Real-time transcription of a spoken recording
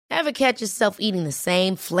Ever catch yourself eating the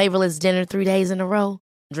same flavorless dinner 3 days in a row?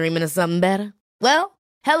 Dreaming of something better? Well,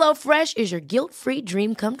 HelloFresh is your guilt-free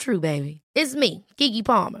dream come true, baby. It's me, Keke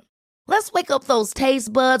Palmer. Let's wake up those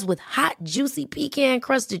taste buds with hot, juicy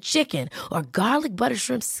pecan-crusted chicken or garlic butter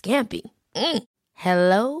shrimp scampi.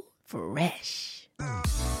 Hello Fresh.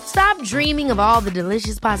 Stop dreaming of all the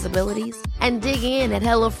delicious possibilities and dig in at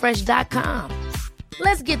HelloFresh.com.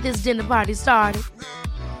 Let's get this dinner party started.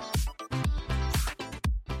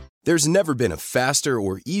 There's never been a faster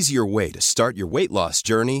or easier way to start your weight loss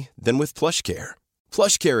journey than with PlushCare.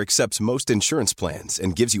 PlushCare accepts most insurance plans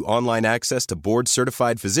and gives you online access to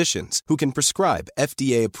board-certified physicians who can prescribe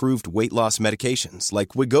FDA-approved weight loss medications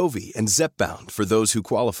like Wegovy and Zepbound for those who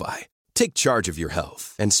qualify. Take charge of your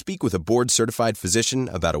health and speak with a board-certified physician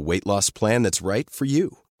about a weight loss plan that's right for you.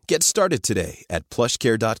 Get started today at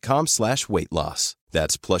plushcare.com/weightloss.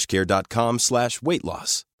 That's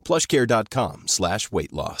plushcare.com/weightloss.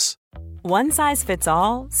 plushcare.com/weightloss. One size fits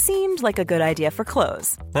all seemed like a good idea for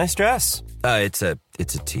clothes. Nice dress.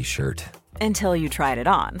 It's a t-shirt. Until you tried it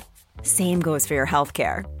on. Same goes for your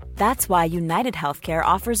healthcare. That's why United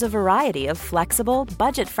Healthcare offers a variety of flexible,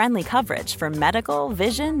 budget-friendly coverage for medical,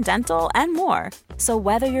 vision, dental, and more. So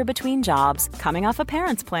whether you're between jobs, coming off a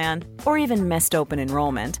parent's plan, or even missed open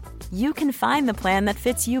enrollment, you can find the plan that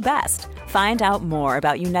fits you best. Find out more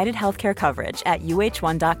about United Healthcare coverage at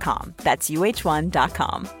uh1.com. That's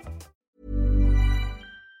uh1.com.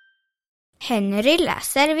 Henry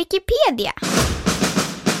läser Wikipedia.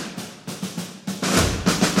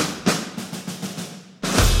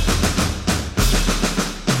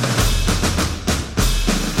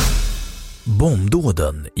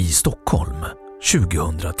 Bombdåden i Stockholm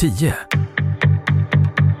 2010.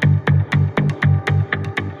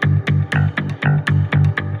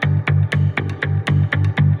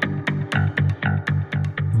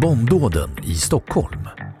 Bombdåden i Stockholm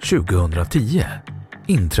 2010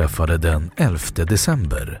 inträffade den 11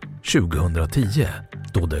 december 2010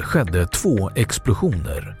 då det skedde 2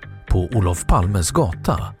 explosioner på Olof Palmes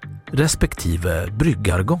gata respektive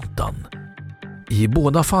Bryggargatan. I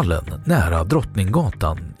båda fallen nära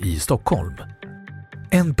Drottninggatan i Stockholm.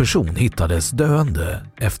 En person hittades döende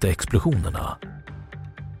efter explosionerna.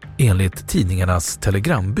 Enligt tidningarnas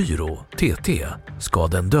telegrambyrå TT ska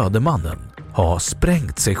den döde mannen ha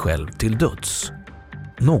sprängt sig själv till döds.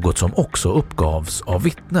 Något som också uppgavs av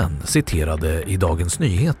vittnen citerade i Dagens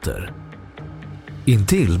Nyheter.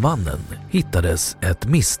 Intill mannen hittades ett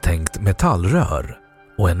misstänkt metallrör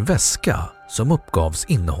och en väska som uppgavs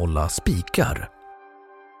innehålla spikar.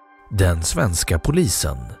 Den svenska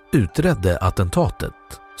polisen utredde attentatet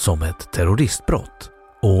som ett terroristbrott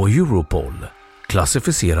och Europol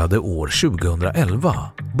klassificerade år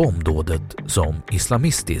 2011 bombdådet som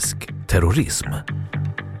islamistisk terrorism.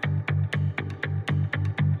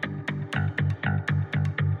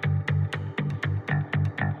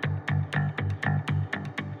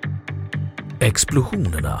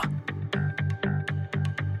 Explosionerna.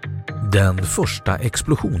 Den första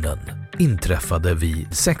explosionen inträffade vid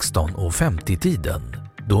 16:50-tiden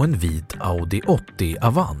då en vit Audi 80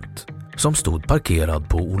 Avant som stod parkerad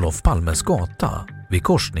på Olof Palmes gata vid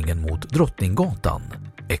korsningen mot Drottninggatan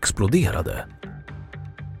exploderade.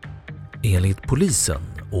 Enligt polisen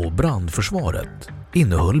och brandförsvaret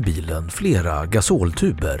innehöll bilen flera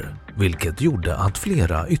gasoltuber, vilket gjorde att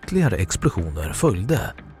flera ytterligare explosioner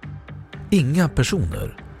följde. Inga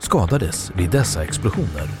personer skadades vid dessa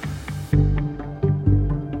explosioner.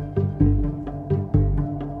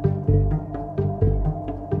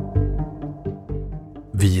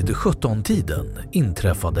 Vid 17-tiden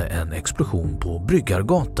inträffade en explosion på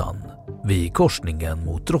Bryggargatan vid korsningen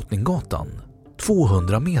mot Drottninggatan,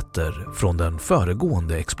 200 meter från den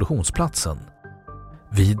föregående explosionsplatsen.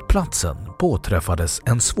 Vid platsen påträffades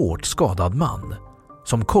en svårt skadad man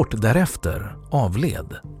som kort därefter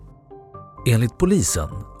avled. Enligt polisen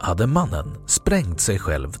hade mannen sprängt sig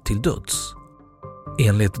själv till döds.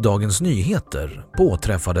 Enligt Dagens Nyheter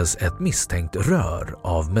påträffades ett misstänkt rör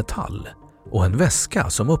av metall och en väska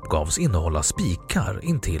som uppgavs innehålla spikar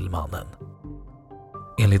intill mannen.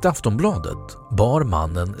 Enligt Aftonbladet bar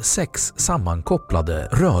mannen 6 sammankopplade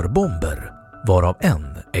rörbomber, varav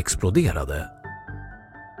en exploderade.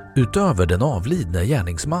 Utöver den avlidne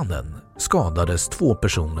gärningsmannen skadades 2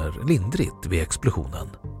 personer lindrigt vid explosionen.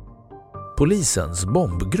 Polisens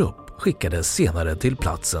bombgrupp skickades senare till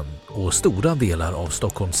platsen och stora delar av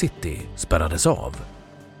Stockholm city spärrades av.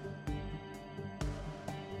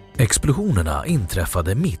 Explosionerna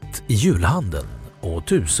inträffade mitt i julhandeln och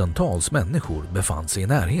tusentals människor befann sig i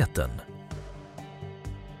närheten.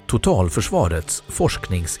 Totalförsvarets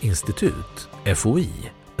forskningsinstitut,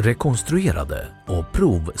 FOI, rekonstruerade och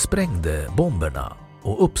provsprängde bomberna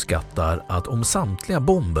och uppskattar att om samtliga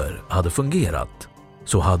bomber hade fungerat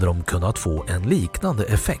så hade de kunnat få en liknande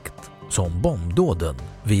effekt som bombdåden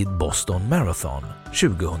vid Boston Marathon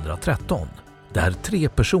 2013, där 3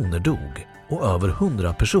 personer dog och över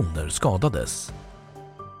 100 personer skadades.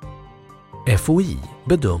 FOI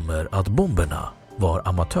bedömer att bomberna var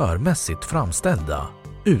amatörmässigt framställda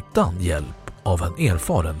utan hjälp av en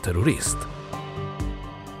erfaren terrorist.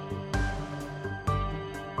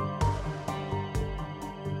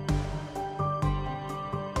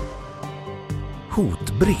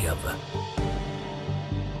 Hotbrev.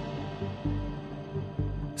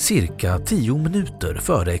 Cirka 10 minuter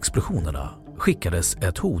före explosionerna skickades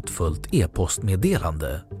ett hotfullt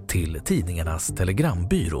e-postmeddelande till tidningarnas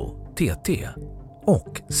telegrambyrå TT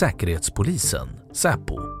och säkerhetspolisen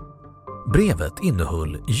Säpo. Brevet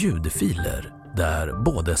innehöll ljudfiler där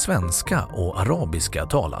både svenska och arabiska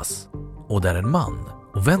talas och där en man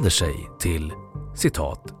vänder sig till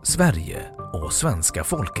citat Sverige och svenska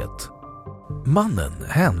folket. Mannen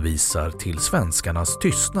hänvisar till svenskarnas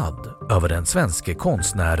tystnad över den svenske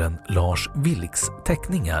konstnären Lars Vilks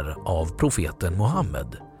teckningar av profeten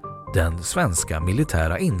Muhammed, den svenska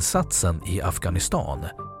militära insatsen i Afghanistan,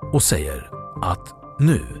 och säger att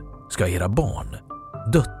nu ska era barn,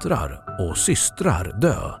 döttrar och systrar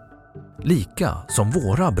dö, lika som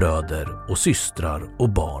våra bröder och systrar och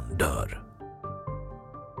barn dör.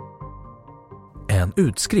 En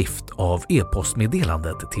utskrift av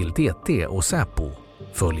e-postmeddelandet till TT och Säpo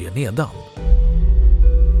följer nedan.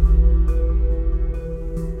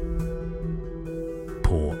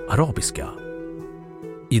 På arabiska.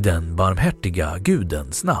 I den barmhärtiga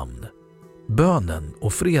Gudens namn. Bönen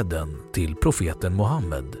och freden till profeten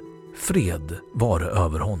Muhammed. Fred vare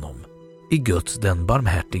över honom. I Guds den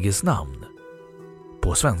barmhärtiges namn.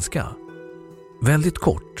 På svenska. Väldigt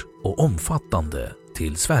kort och omfattande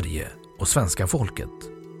till Sverige och svenska folket.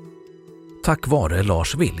 Tack vare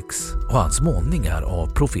Lars Vilks och hans målningar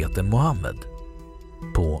av profeten Muhammed.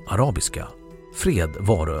 På arabiska. Fred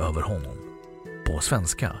vare över honom. På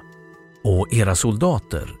svenska. Och era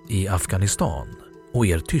soldater i Afghanistan och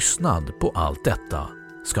er tystnad på allt detta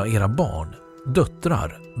ska era barn,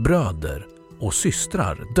 döttrar, bröder och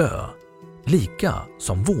systrar dö, lika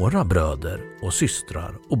som våra bröder och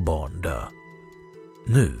systrar och barn dö.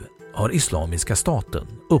 Nu har Islamiska staten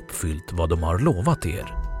uppfyllt vad de har lovat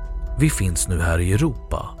er. Vi finns nu här i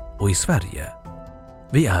Europa och i Sverige.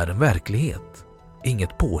 Vi är en verklighet,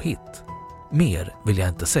 inget påhitt. Mer vill jag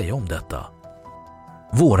inte säga om detta.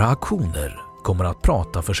 Våra aktioner kommer att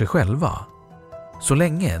prata för sig själva. Så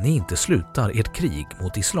länge ni inte slutar ert krig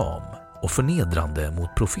mot islam och förnedrande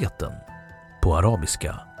mot profeten. På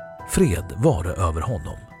arabiska. Fred vare över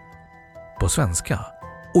honom. På svenska.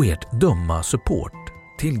 Och ert dumma support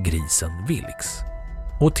till grisen Vilks.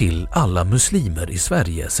 Och till alla muslimer i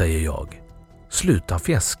Sverige säger jag. Sluta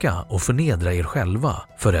fjäska och förnedra er själva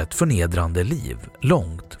för ett förnedrande liv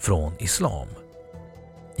långt från islam.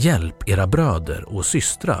 Hjälp era bröder och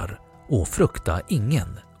systrar och frukta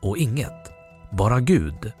ingen och inget, bara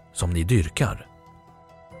Gud som ni dyrkar.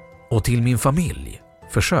 Och till min familj,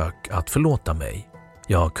 försök att förlåta mig.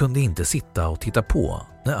 Jag kunde inte sitta och titta på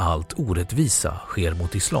när allt orättvisa sker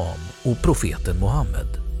mot islam och profeten Muhammed.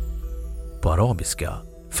 På arabiska,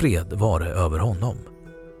 fred vare över honom.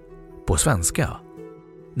 På svenska,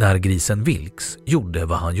 när grisen Vilks gjorde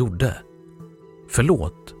vad han gjorde.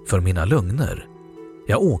 Förlåt för mina lögner.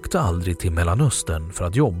 Jag åkte aldrig till Mellanöstern för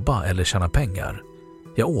att jobba eller tjäna pengar.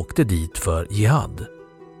 Jag åkte dit för jihad.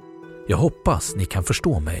 Jag hoppas ni kan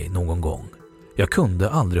förstå mig någon gång. Jag kunde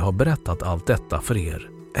aldrig ha berättat allt detta för er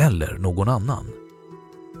eller någon annan.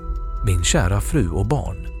 Min kära fru och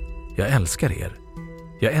barn, jag älskar er.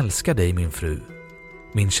 Jag älskar dig min fru.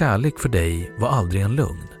 Min kärlek för dig var aldrig en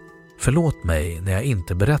lögn. Förlåt mig när jag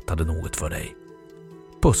inte berättade något för dig.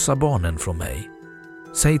 Pussa barnen från mig.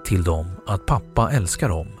 Säg till dem att pappa älskar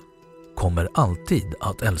dem. Kommer alltid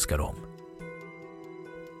att älska dem.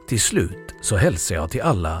 Till slut så hälsar jag till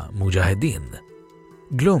alla mujahedin.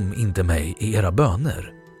 Glöm inte mig i era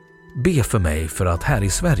böner. Be för mig för att här i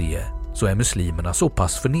Sverige så är muslimerna så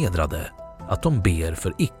pass förnedrade att de ber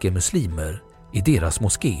för icke-muslimer i deras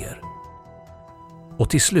moskéer. Och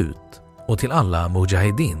till slut och till alla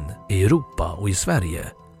mujahedin i Europa och i Sverige.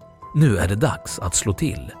 Nu är det dags att slå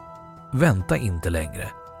till. Vänta inte längre.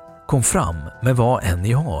 Kom fram med vad än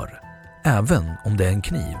ni har, även om det är en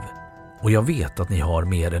kniv. Och jag vet att ni har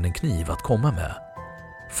mer än en kniv att komma med.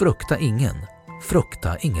 Frukta ingen,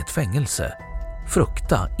 frukta inget fängelse,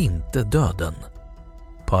 frukta inte döden.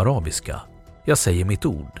 På arabiska, jag säger mitt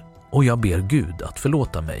ord och jag ber Gud att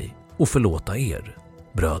förlåta mig och förlåta er.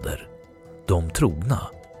 bröder. De trogna.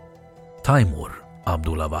 Taimur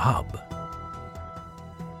Abdullah Wahab.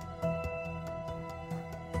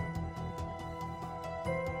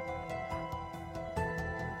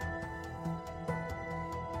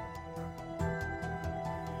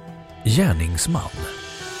 Gärningsman.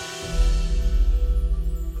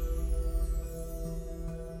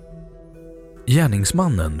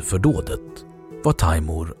 Gärningsmannen för dådet var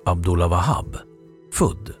Taimur Abdullah Wahab,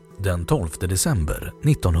 född den 12 december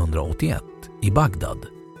 1981 i Bagdad.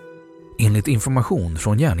 Enligt information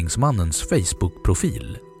från gärningsmannens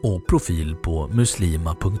Facebook-profil och profil på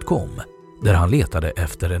muslima.com, där han letade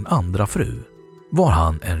efter en andra fru, var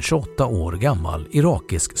han en 28 år gammal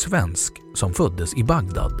irakisk svensk som föddes i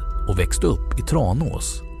Bagdad och växte upp i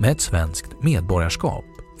Tranås med ett svenskt medborgarskap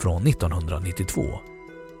från 1992.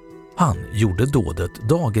 Han gjorde dådet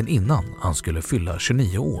dagen innan han skulle fylla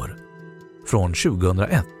 29 år. Från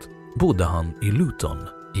 2001 bodde han i Luton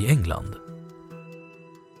i England.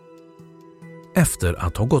 Efter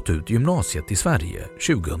att ha gått ut gymnasiet i Sverige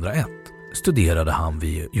 2001 studerade han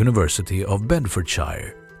vid University of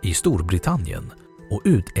Bedfordshire i Storbritannien och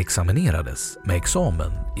utexaminerades med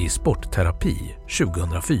examen i sportterapi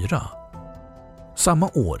 2004. Samma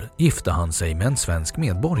år gifte han sig med en svensk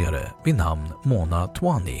medborgare vid namn Mona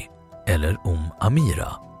Twani, eller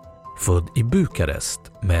Amira, född i Bukarest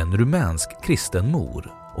med en rumänsk kristen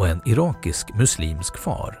mor och en irakisk muslimsk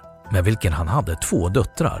far, med vilken han hade 2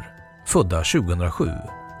 döttrar, födda 2007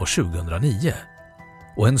 och 2009,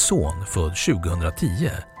 och en son född 2010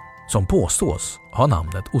 som påstås ha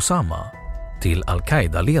namnet Osama, till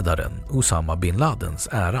al-Qaida-ledaren Osama bin Ladens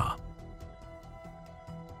ära.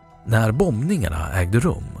 När bombningarna ägde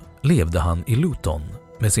rum levde han i Luton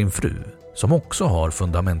med sin fru, som också har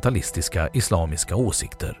fundamentalistiska islamiska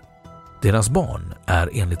åsikter. Deras barn är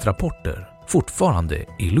enligt rapporter fortfarande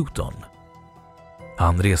i Luton.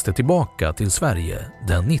 Han reste tillbaka till Sverige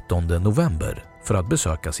den 19 november för att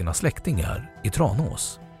besöka sina släktingar i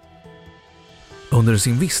Tranås. Under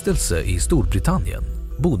sin vistelse i Storbritannien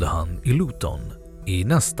bodde han i Luton i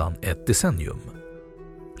nästan ett decennium.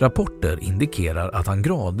 Rapporter indikerar att han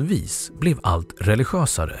gradvis blev allt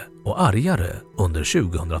religiösare och argare under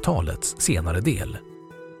 2000-talets senare del.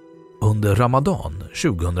 Under Ramadan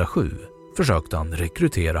 2007 försökte han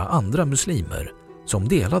rekrytera andra muslimer som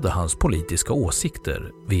delade hans politiska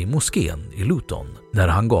åsikter vid moskén i Luton när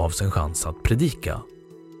han gavs en chans att predika.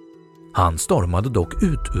 Han stormade dock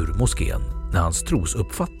ut ur moskén när hans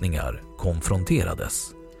trosuppfattningar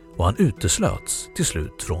konfronterades och han uteslöts till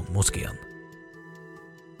slut från moskén.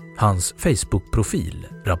 Hans Facebook-profil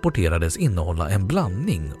rapporterades innehålla en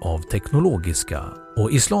blandning av teknologiska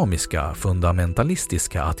och islamiska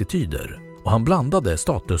fundamentalistiska attityder, och han blandade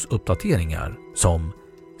statusuppdateringar som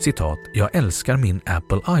citat "Jag älskar min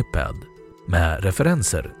Apple iPad" med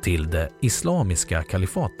referenser till det islamiska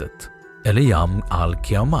kalifatet eller Yawm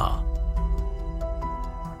al-Qiyamah.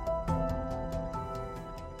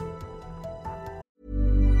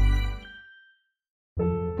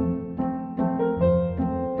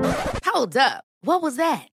 Hold up. What was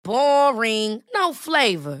that? Boring. No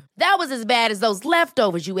flavor. That was as bad as those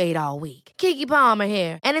leftovers you ate all week. Keke Palmer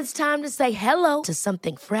here, and it's time to say hello to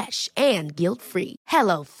something fresh and guilt-free.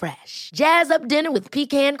 Hello Fresh. Jazz up dinner with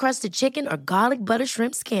pecan-crusted chicken or garlic butter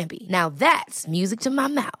shrimp scampi. Now that's music to my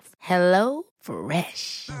mouth. Hello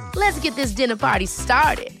Fresh. Let's get this dinner party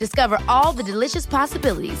started. Discover all the delicious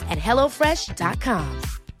possibilities at hellofresh.com.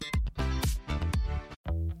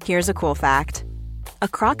 Here's a cool fact. A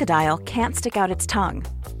crocodile can't stick out its tongue.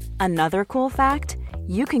 Another cool fact,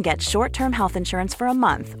 you can get short-term health insurance for a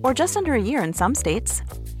month or just under a year in some states.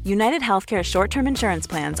 United Healthcare short-term insurance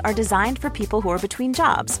plans are designed for people who are between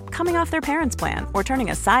jobs, coming off their parents' plan, or turning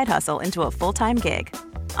a side hustle into a full-time gig.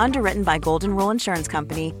 Underwritten by Golden Rule Insurance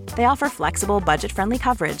Company, they offer flexible, budget-friendly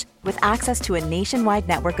coverage with access to a nationwide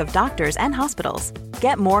network of doctors and hospitals.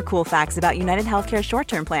 Get more cool facts about United Healthcare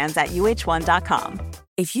short-term plans at uh1.com.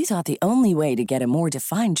 If you thought the only way to get a more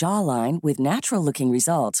defined jawline with natural-looking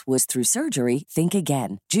results was through surgery, think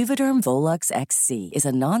again. Juvederm Volux XC is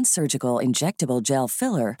a non-surgical injectable gel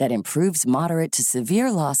filler that improves moderate to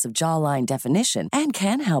severe loss of jawline definition and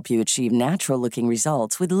can help you achieve natural-looking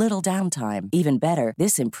results with little downtime. Even better,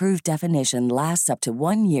 this improved definition lasts up to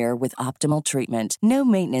 1 year with optimal treatment. No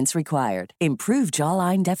maintenance required. Improve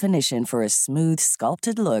jawline definition for a smooth,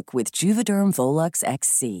 sculpted look with Juvederm Volux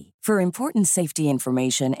XC. For important safety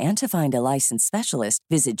information and to find a licensed specialist,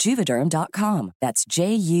 visit Juvederm.com. That's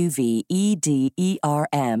JUVEDERM.com.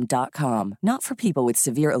 Not for people with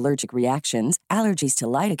severe allergic reactions, allergies to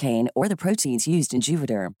lidocaine, or the proteins used in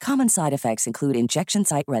Juvederm. Common side effects include injection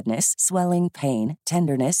site redness, swelling, pain,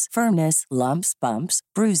 tenderness, firmness, lumps, bumps,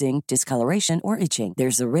 bruising, discoloration, or itching.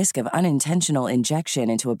 There's a risk of unintentional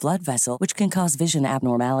injection into a blood vessel, which can cause vision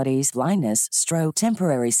abnormalities, blindness, stroke,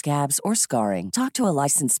 temporary scabs, or scarring. Talk to a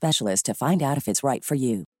licensed specialist to find out if it's right for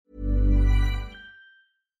you.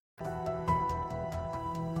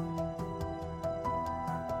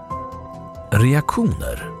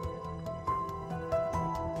 Reaktioner.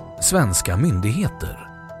 Svenska myndigheter.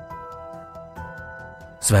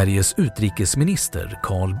 Sveriges utrikesminister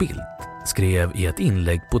Carl Bildt skrev i ett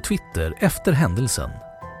inlägg på Twitter efter händelsen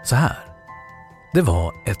så här: Det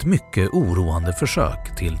var ett mycket oroande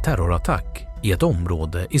försök till terrorattack i ett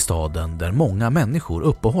område i staden där många människor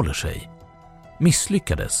uppehåller sig.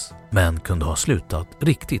 Misslyckades, men kunde ha slutat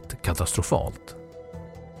riktigt katastrofalt.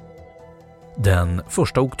 Den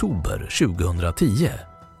 1 oktober 2010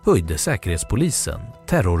 höjde Säkerhetspolisen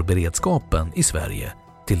terrorberedskapen i Sverige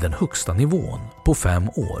till den högsta nivån på 5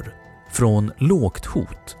 år, från lågt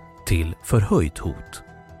hot till förhöjt hot.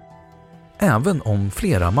 Även om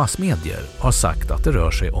flera massmedier har sagt att det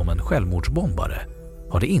rör sig om en självmordsbombare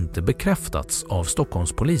har det inte bekräftats av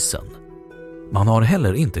Stockholmspolisen. Man har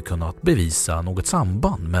heller inte kunnat bevisa något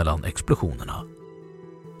samband mellan explosionerna.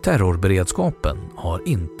 Terrorberedskapen har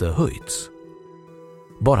inte höjts.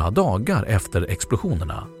 Bara dagar efter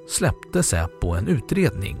explosionerna släppte Säpo en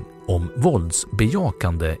utredning om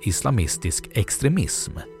våldsbejakande islamistisk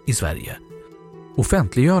extremism i Sverige.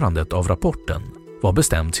 Offentliggörandet av rapporten var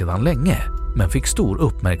bestämt sedan länge, men fick stor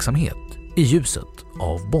uppmärksamhet i ljuset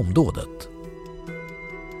av bombdådet.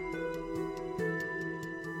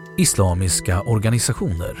 Islamiska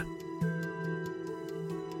organisationer.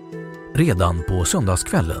 Redan på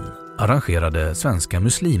söndagskvällen arrangerade Svenska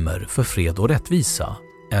muslimer för fred och rättvisa,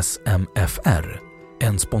 SMFR,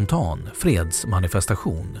 en spontan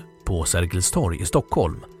fredsmanifestation på Sergels torg i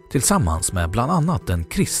Stockholm tillsammans med bland annat den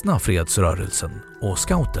kristna fredsrörelsen och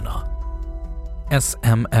scouterna.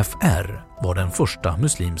 SMFR var den första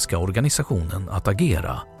muslimska organisationen att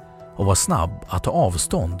agera och var snabb att ta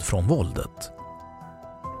avstånd från våldet.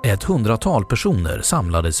 100-tal personer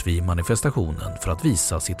samlades vid manifestationen för att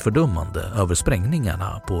visa sitt fördömande över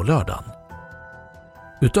sprängningarna på lördagen.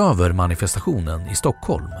 Utöver manifestationen i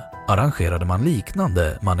Stockholm arrangerade man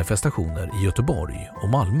liknande manifestationer i Göteborg och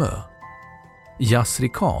Malmö. Yasri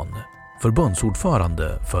Khan,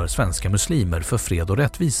 förbundsordförande för Svenska muslimer för fred och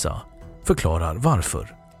rättvisa, förklarar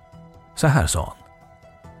varför. Så här sa han: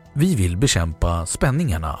 Vi vill bekämpa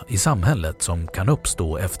spänningarna i samhället som kan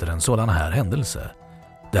uppstå efter en sådan här händelse,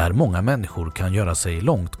 där många människor kan göra sig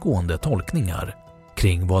långtgående tolkningar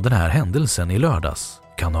kring vad den här händelsen i lördags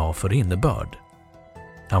kan ha för innebörd.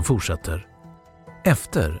 Han fortsätter: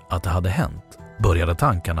 Efter att det hade hänt började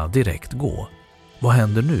tankarna direkt gå. Vad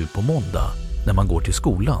händer nu på måndag när man går till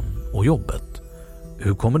skolan och jobbet?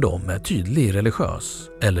 Hur kommer de med tydlig religiös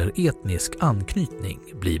eller etnisk anknytning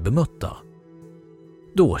bli bemötta?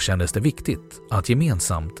 Då kändes det viktigt att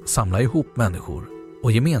gemensamt samla ihop människor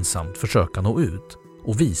och gemensamt försöka nå ut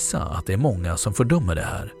och visa att det är många som fördömer det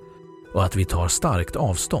här och att vi tar starkt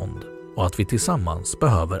avstånd och att vi tillsammans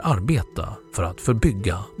behöver arbeta för att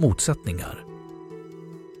förbygga motsättningar.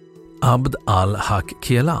 Abd al-Haq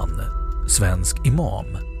Kelan, svensk imam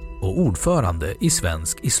och ordförande i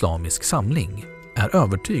Svensk Islamisk Samling, är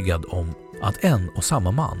övertygad om att en och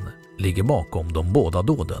samma man ligger bakom de båda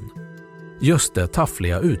dåden. Just det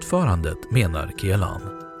taffliga utförandet, menar Kelan,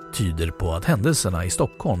 tyder på att händelserna i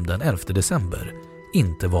Stockholm den 11 december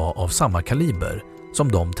inte var av samma kaliber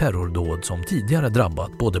som de terrordåd som tidigare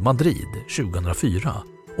drabbat både Madrid 2004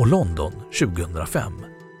 och London 2005.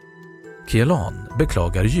 Kelan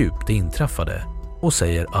beklagar djupt det inträffade och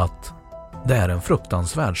säger att det är en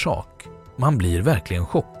fruktansvärd sak. Man blir verkligen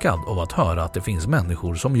chockad av att höra att det finns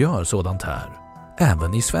människor som gör sådant här,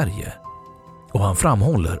 även i Sverige. Och han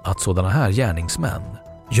framhåller att sådana här gärningsmän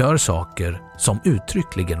gör saker som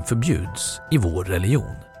uttryckligen förbjuds i vår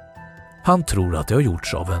religion. Han tror att det har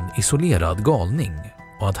gjorts av en isolerad galning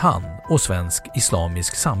och att han och Svensk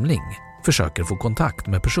Islamisk Samling försöker få kontakt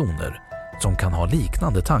med personer som kan ha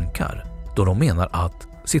liknande tankar, då de menar att,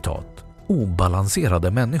 citat,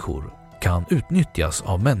 obalanserade människor kan utnyttjas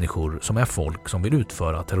av människor som är folk som vill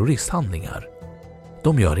utföra terroristhandlingar.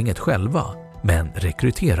 De gör inget själva, men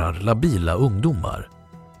rekryterar labila ungdomar.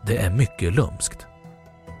 Det är mycket lumskt.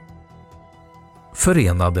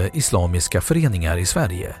 Förenade Islamiska föreningar i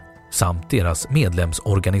Sverige samt deras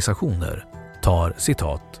medlemsorganisationer tar,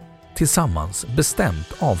 citat, tillsammans bestämt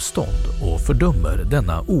avstånd och fördömer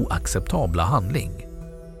denna oacceptabla handling.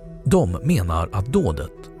 De menar att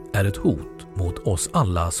dådet är ett hot mot oss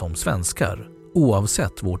alla som svenskar,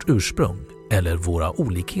 oavsett vårt ursprung eller våra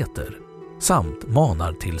olikheter, samt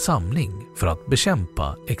manar till samling för att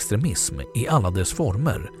bekämpa extremism i alla dess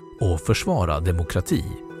former och försvara demokrati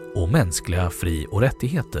och mänskliga fri- och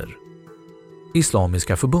rättigheter.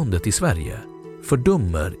 Islamiska förbundet i Sverige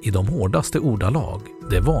fördömer i de hårdaste ordalag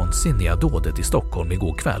det vansinniga dådet i Stockholm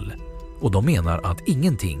igår kväll, och de menar att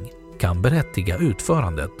ingenting kan berättiga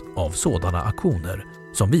utförandet av sådana aktioner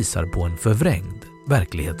som visar på en förvrängd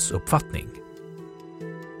verklighetsuppfattning.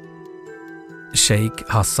 Sheikh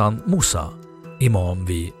Hassan Musa, imam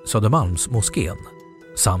vid Södermalmsmoskén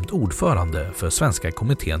samt ordförande för Svenska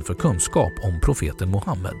kommittén för kunskap om profeten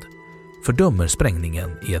Muhammed, fördömer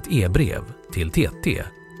sprängningen i ett e-brev till TT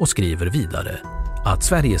och skriver vidare att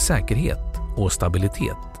Sveriges säkerhet och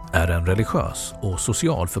stabilitet är en religiös och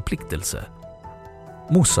social förpliktelse.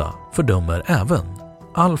 Musa fördömer även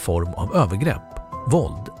all form av övergrepp,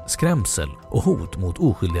 våld, skrämsel och hot mot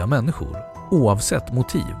oskyldiga människor, oavsett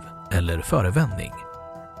motiv eller förevändning.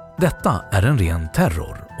 Detta är en ren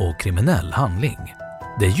terror och kriminell handling.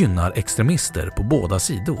 Det gynnar extremister på båda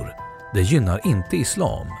sidor. Det gynnar inte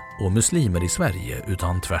islam och muslimer i Sverige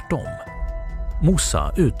utan tvärtom.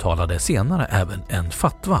 Musa uttalade senare även en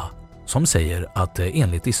fatwa som säger att det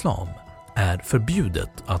enligt islam är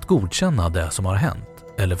förbjudet att godkänna det som har hänt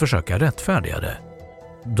eller försöka rättfärdiga det.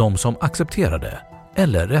 De som accepterar det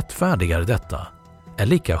eller rättfärdigar detta är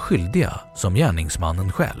lika skyldiga som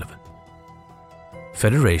gärningsmannen själv.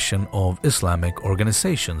 Federation of Islamic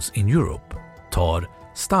Organizations in Europe tar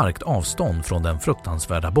starkt avstånd från den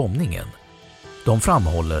fruktansvärda bombningen. De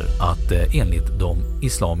framhåller att det enligt de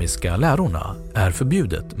islamiska lärorna är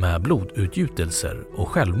förbjudet med blodutgjutelser och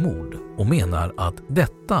självmord och menar att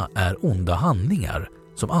detta är onda handlingar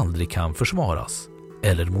som aldrig kan försvaras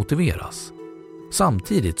eller motiveras,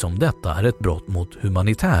 samtidigt som detta är ett brott mot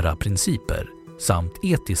humanitära principer samt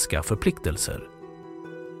etiska förpliktelser.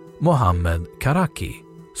 Mohammed Karaki,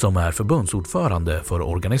 som är förbundsordförande för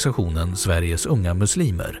organisationen Sveriges unga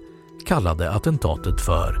muslimer, kallade attentatet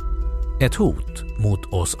för ett hot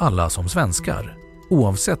mot oss alla som svenskar,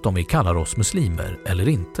 oavsett om vi kallar oss muslimer eller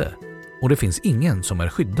inte, och det finns ingen som är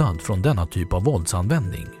skyddad från denna typ av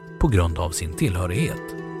våldsanvändning på grund av sin tillhörighet.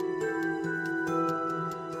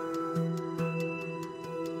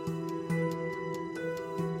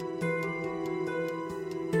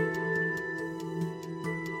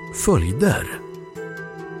 Följder.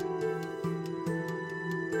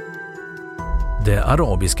 Det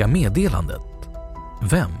arabiska meddelandet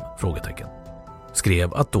Vem? Frågetecken.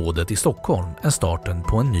 Skrev att dådet i Stockholm är starten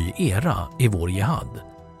på en ny era i vår jihad,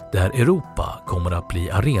 där Europa kommer att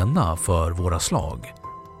bli arena för våra slag.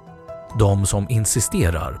 De som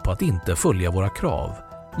insisterar på att inte följa våra krav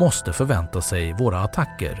måste förvänta sig våra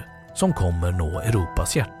attacker som kommer nå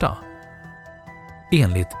Europas hjärta.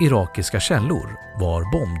 Enligt irakiska källor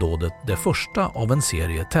var bombdådet det första av en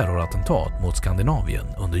serie terrorattentat mot Skandinavien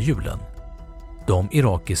under julen. De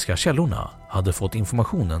irakiska källorna hade fått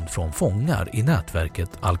informationen från fångar i nätverket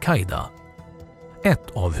Al-Qaida.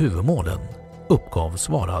 Ett av huvudmålen uppgavs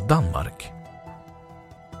vara Danmark.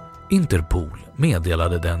 Interpol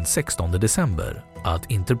meddelade den 16 december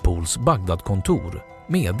att Interpols Bagdad-kontor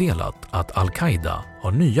meddelat att Al-Qaida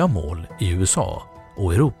har nya mål i USA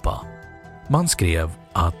och Europa. Man skrev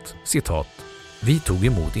att, citat, vi tog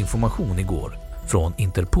emot information igår från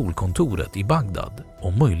Interpolkontoret i Bagdad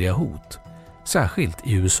om möjliga hot, särskilt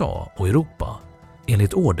i USA och Europa,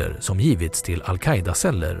 enligt order som givits till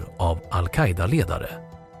Al-Qaida-celler av Al-Qaida-ledare.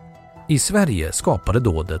 I Sverige skapade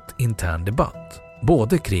dådet intern debatt,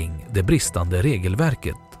 både kring det bristande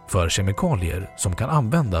regelverket för kemikalier som kan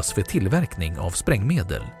användas för tillverkning av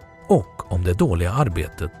sprängmedel och om det dåliga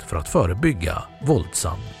arbetet för att förebygga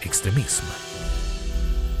våldsam extremism.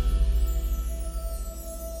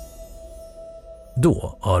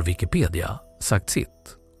 Då har Wikipedia sagt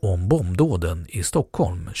sitt om bombdåden i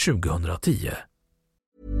Stockholm 2010.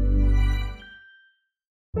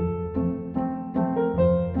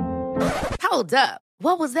 Hold up.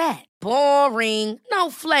 What was that? Boring. No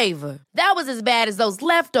flavor. That was as bad as those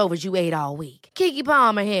leftovers you ate all week. Keke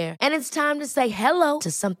Palmer here, and it's time to say hello to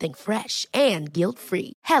something fresh and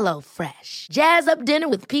guilt-free. Hello Fresh. Jazz up dinner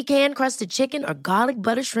with pecan-crusted chicken or garlic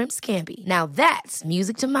butter shrimp scampi. Now that's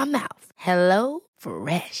music to my mouth. Hello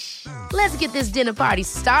Fresh. Let's get this dinner party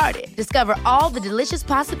started. Discover all the delicious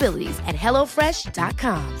possibilities at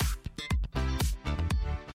HelloFresh.com.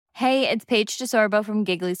 Hey, it's Paige DeSorbo from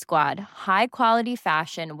Giggly Squad. High quality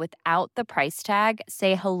fashion without the price tag.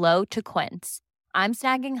 Say hello to Quince. I'm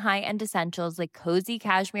snagging high-end essentials like cozy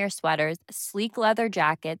cashmere sweaters, sleek leather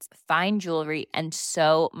jackets, fine jewelry, and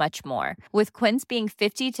so much more. With Quince being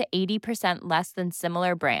 50 to 80% less than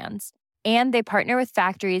similar brands. And they partner with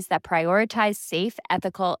factories that prioritize safe,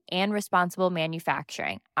 ethical, and responsible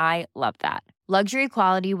manufacturing. I love that. Luxury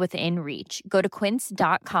quality within reach. Go to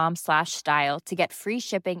quince.com/style to get free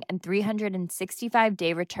shipping and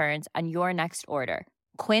 365-day returns on your next order.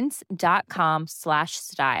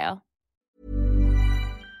 quince.com/style.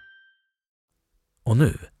 Och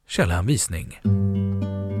nu källhänvisning.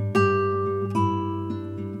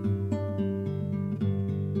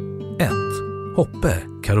 1. Hoppe,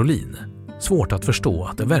 Caroline. Svårt att förstå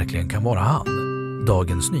att det verkligen kan vara han.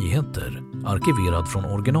 Dagens Nyheter. Arkiverad från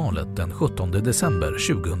originalet den 17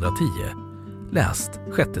 december 2010. Läst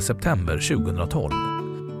 6 september 2012.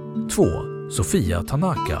 2. Sofia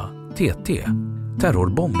Tanaka, TT.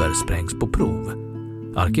 Terrorbomber sprängs på prov.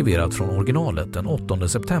 Arkiverad från originalet den 8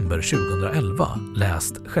 september 2011.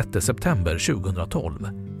 Läst 6 september 2012.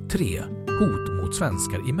 3. Hot mot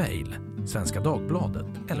svenskar i mejl. Svenska Dagbladet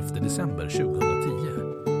 11 december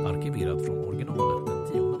 2010. Arkiverad från originalet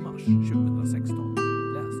den 10 mars 2016.